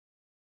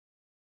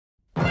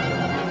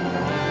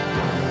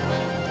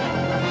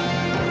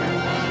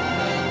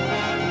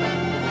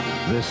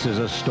This is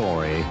a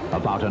story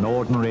about an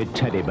ordinary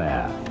teddy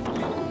bear.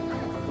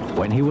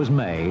 When he was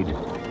made,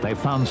 they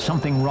found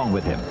something wrong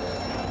with him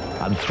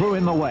and threw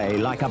him away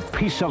like a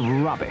piece of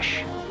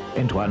rubbish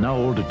into an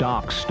old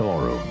dark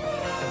storeroom.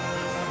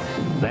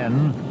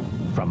 Then,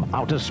 from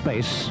outer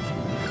space,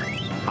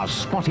 a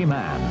spotty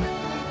man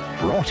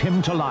brought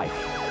him to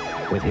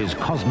life with his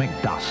cosmic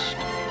dust.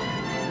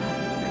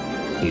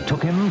 He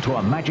took him to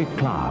a magic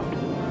cloud,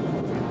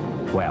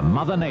 where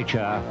Mother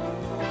Nature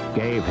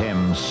gave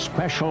him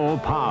special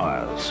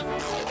powers.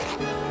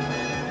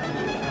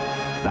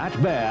 That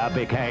bear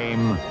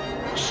became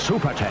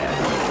SuperTed.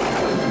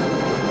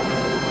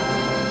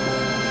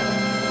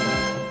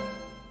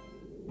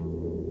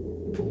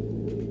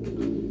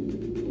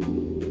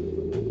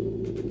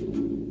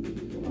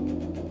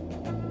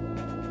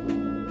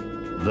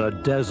 The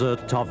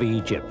desert of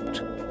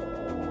Egypt.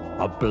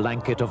 A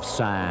blanket of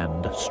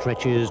sand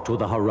stretches to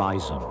the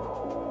horizon.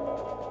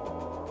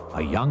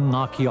 A young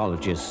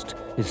archaeologist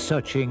is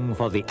searching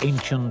for the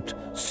ancient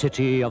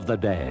city of the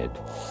dead.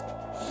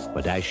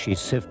 But as she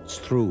sifts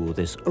through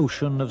this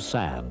ocean of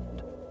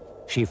sand,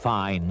 she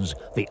finds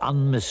the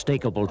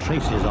unmistakable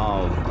traces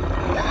of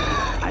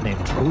an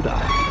intruder.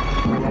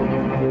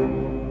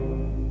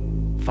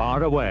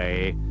 Far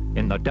away,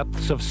 in the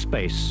depths of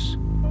space,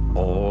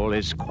 all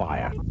is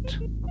quiet.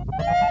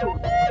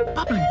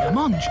 Bubbling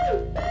blancmange.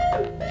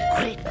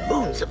 Great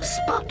moons of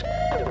spot.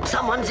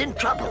 Someone's in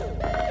trouble.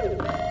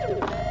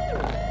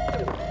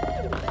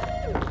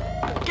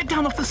 Get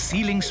down off the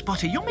ceiling,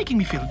 Spotty. You're making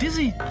me feel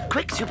dizzy.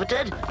 Quick,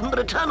 SuperTed. I'm going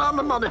to turn on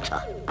the monitor.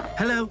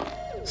 Hello.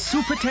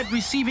 SuperTed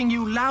receiving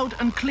you loud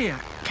and clear.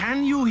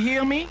 Can you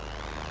hear me?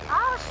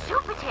 Oh,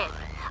 SuperTed.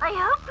 I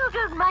hope you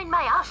don't mind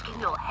my asking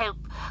your help.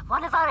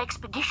 One of our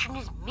expedition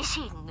is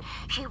missing.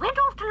 She went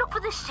off to look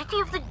for the city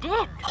of the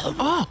dead.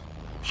 Oh!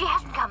 She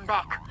hasn't come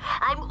back.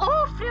 I'm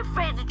awfully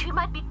afraid that she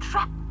might be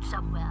trapped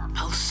somewhere.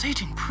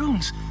 Pulsating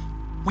prunes.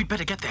 We'd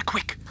better get there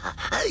quick.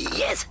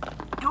 Yes.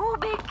 Do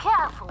be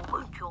careful,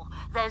 won't you?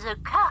 There's a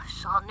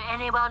curse on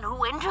anyone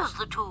who enters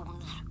the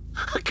tombs.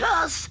 A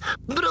curse?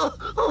 But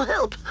oh,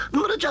 help.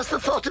 But just the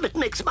thought of it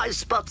makes my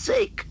spots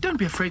ache. Don't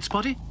be afraid,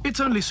 Spotty. It's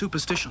only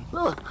superstition.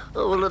 Oh,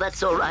 well,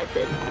 that's all right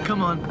then.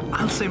 Come on,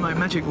 I'll say my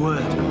magic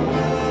word.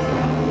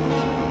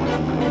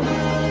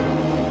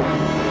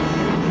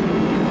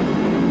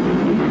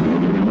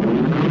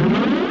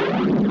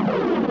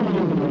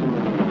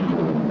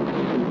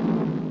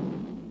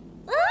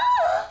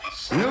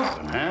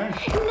 Snooping, huh?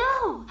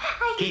 No,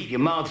 Keep your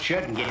mouth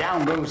shut and get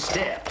down those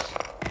steps.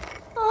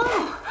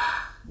 Oh,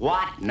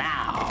 What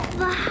now?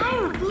 the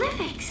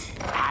hieroglyphics.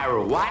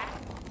 Ira, what?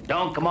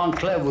 Don't come on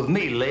clever with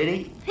me,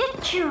 lady.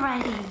 Picture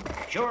writing.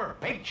 Sure,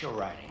 picture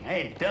writing. I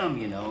ain't dumb,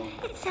 you know.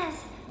 It says,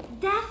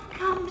 death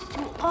comes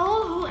to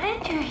all who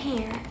enter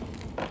here.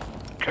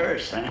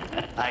 Curse, huh?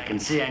 I can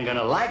see I'm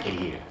gonna like it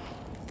here.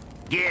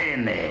 Get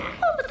in there.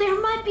 Oh, but there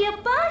might be a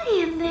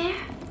body in there.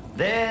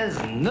 There's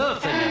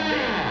nothing in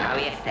there. Oh,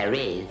 yes, there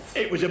is.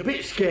 It was a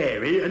bit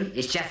scary and...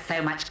 It's just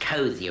so much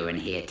cozier in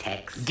here,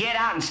 Tex. Get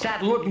out and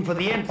start looking for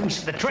the entrance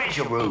to the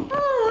treasure room.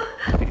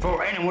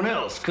 Before anyone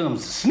else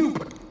comes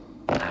snooping.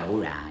 All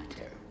right.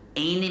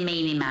 Eeny,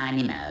 meeny,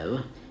 miny,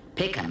 mo.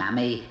 Pick a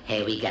mummy,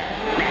 here we go.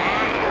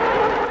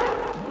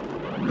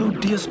 Oh,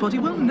 dear, Spotty,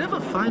 we'll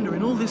never find her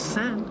in all this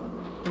sand.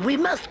 We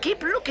must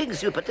keep looking,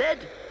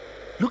 SuperTed.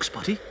 Look,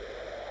 Spotty.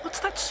 What's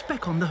that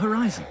speck on the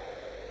horizon?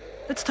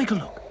 Let's take a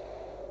look.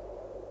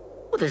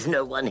 Well, there's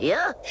no one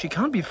here. She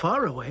can't be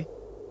far away.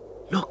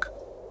 Look,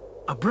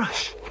 a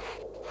brush.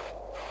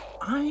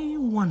 I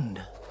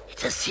wonder...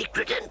 It's a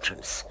secret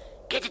entrance.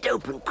 Get it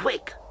open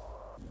quick.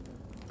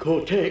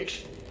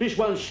 Cortex, this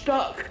one's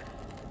stuck.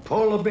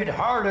 Pull a bit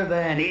harder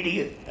then,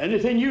 idiot.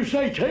 Anything you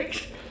say,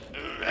 Tex.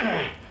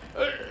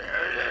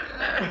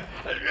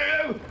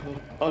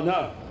 Oh,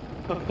 no.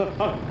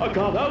 I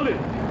can't hold it.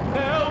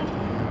 Help!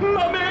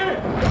 Mummy!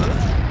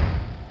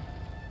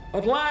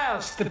 At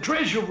last, the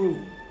treasure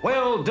room.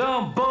 Well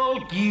done,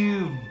 Bulk.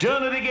 You've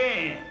done it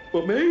again.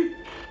 What, me?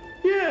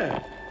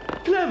 Yeah.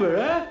 Clever,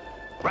 huh?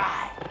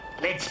 Right.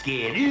 Let's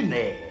get in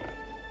there.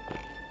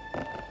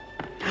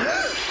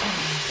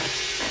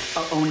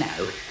 Oh,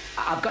 no.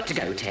 I've got to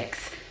go,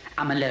 Tex.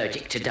 I'm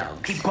allergic to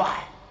dogs. Keep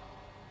quiet.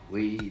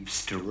 We've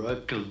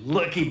struck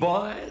lucky,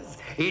 boys.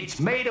 It's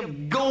made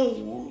of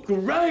gold.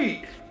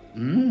 Great.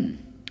 I'm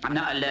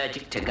not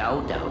allergic to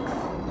gold dogs.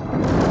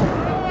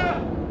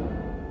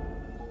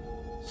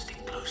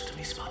 Stick close to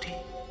me, Spotty.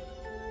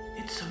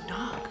 It's so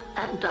dark.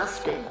 And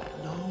dusty.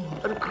 No.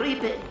 And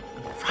creepy.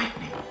 And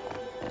frightening.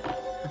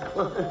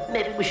 Well,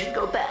 maybe we should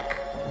go back.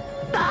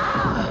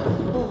 Ah!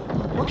 Oh,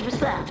 what was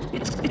that?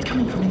 It's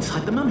coming from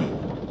inside the mummy.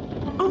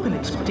 Open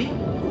it, Spotty.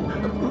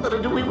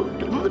 Do we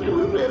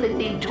really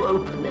need to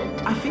open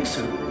it? I think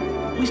so.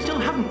 We still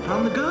haven't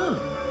found the girl.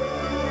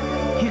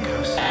 Here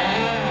goes.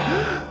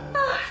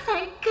 Oh,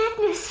 thank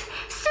goodness.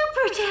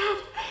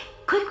 SuperTed.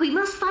 Quick, we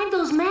must find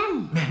those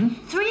men. Men?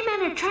 3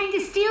 men are trying to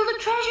steal the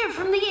treasure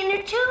from the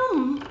inner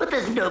tomb. But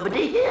there's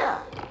nobody here.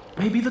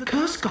 Maybe the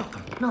curse got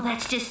them. No,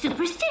 that's just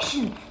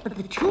superstition. But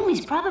the tomb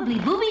is probably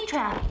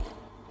booby-trapped.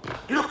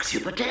 Look,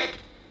 SuperTed.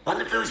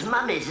 One of those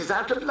mummies is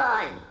out of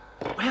line.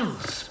 Well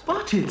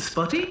spotted,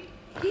 Spotty.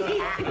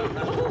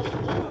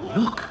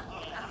 Look.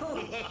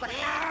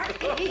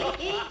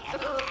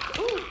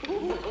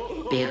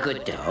 Be a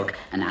good dog,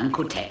 and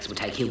Uncle Tex will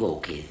take you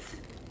walkies.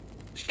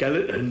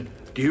 Skeleton,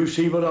 do you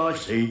see what I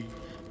see?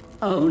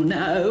 Oh,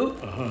 no.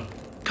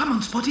 Come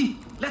on, Spotty.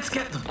 Let's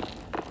get them.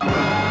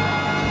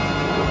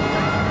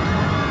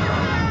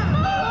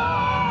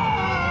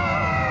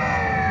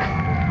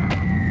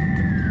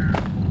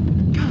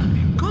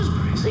 Galloping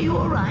gooseberries. Are you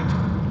all right?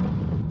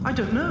 I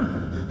don't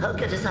know. I'll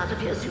get us out of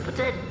here,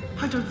 SuperTed.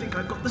 I don't think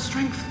I've got the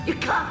strength. You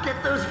can't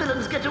let those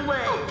villains get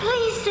away. Oh,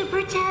 please,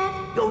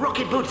 SuperTed. Your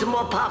rocket boots are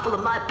more powerful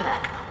than my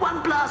pack.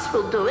 One blast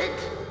will do it.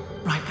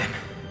 Right then.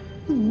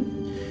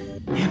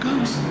 Here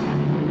goes.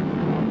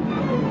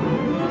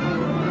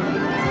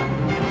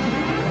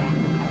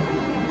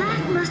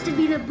 That must have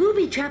been a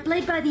booby trap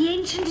laid by the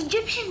ancient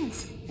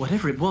Egyptians.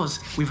 Whatever it was,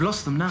 we've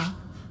lost them now.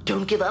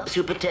 Don't give up,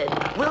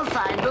 SuperTed. We'll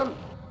find them.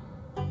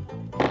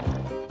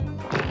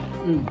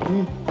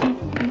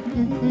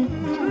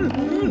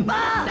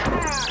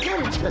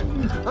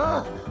 Skeleton!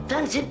 Oh,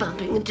 fancy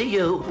bumping into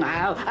you.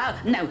 No,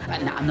 no,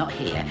 I'm not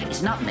here.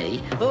 It's not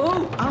me.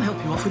 Oh! I'll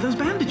help you off with those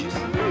bandages.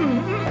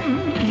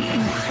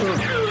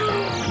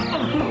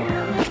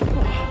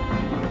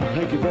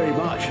 Thank you very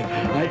much.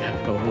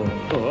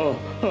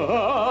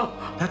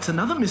 That's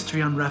another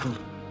mystery unraveled.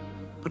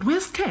 But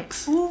where's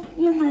Tex? Take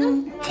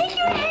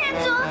your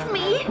hands off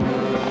me.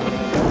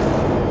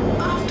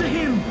 After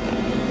him!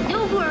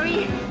 Don't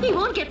worry, he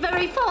won't get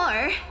very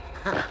far.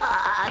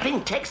 I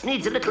think Tex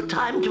needs a little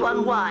time to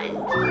unwind.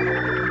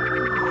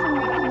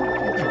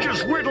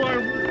 Just wait till I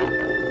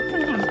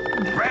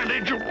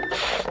bandage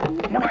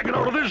when I get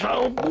out of this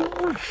hole.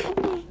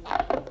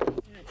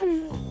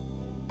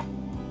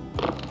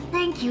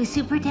 Thank you,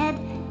 SuperTed.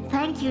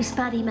 Thank you,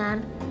 Spotty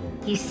Man.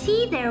 You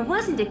see, there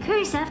wasn't a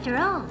curse after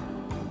all.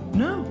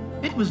 No,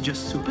 it was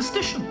just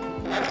superstition.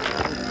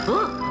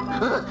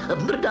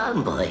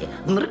 Mrdal, boy.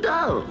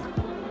 Mrdal.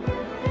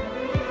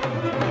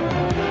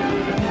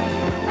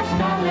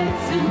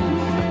 Zoo.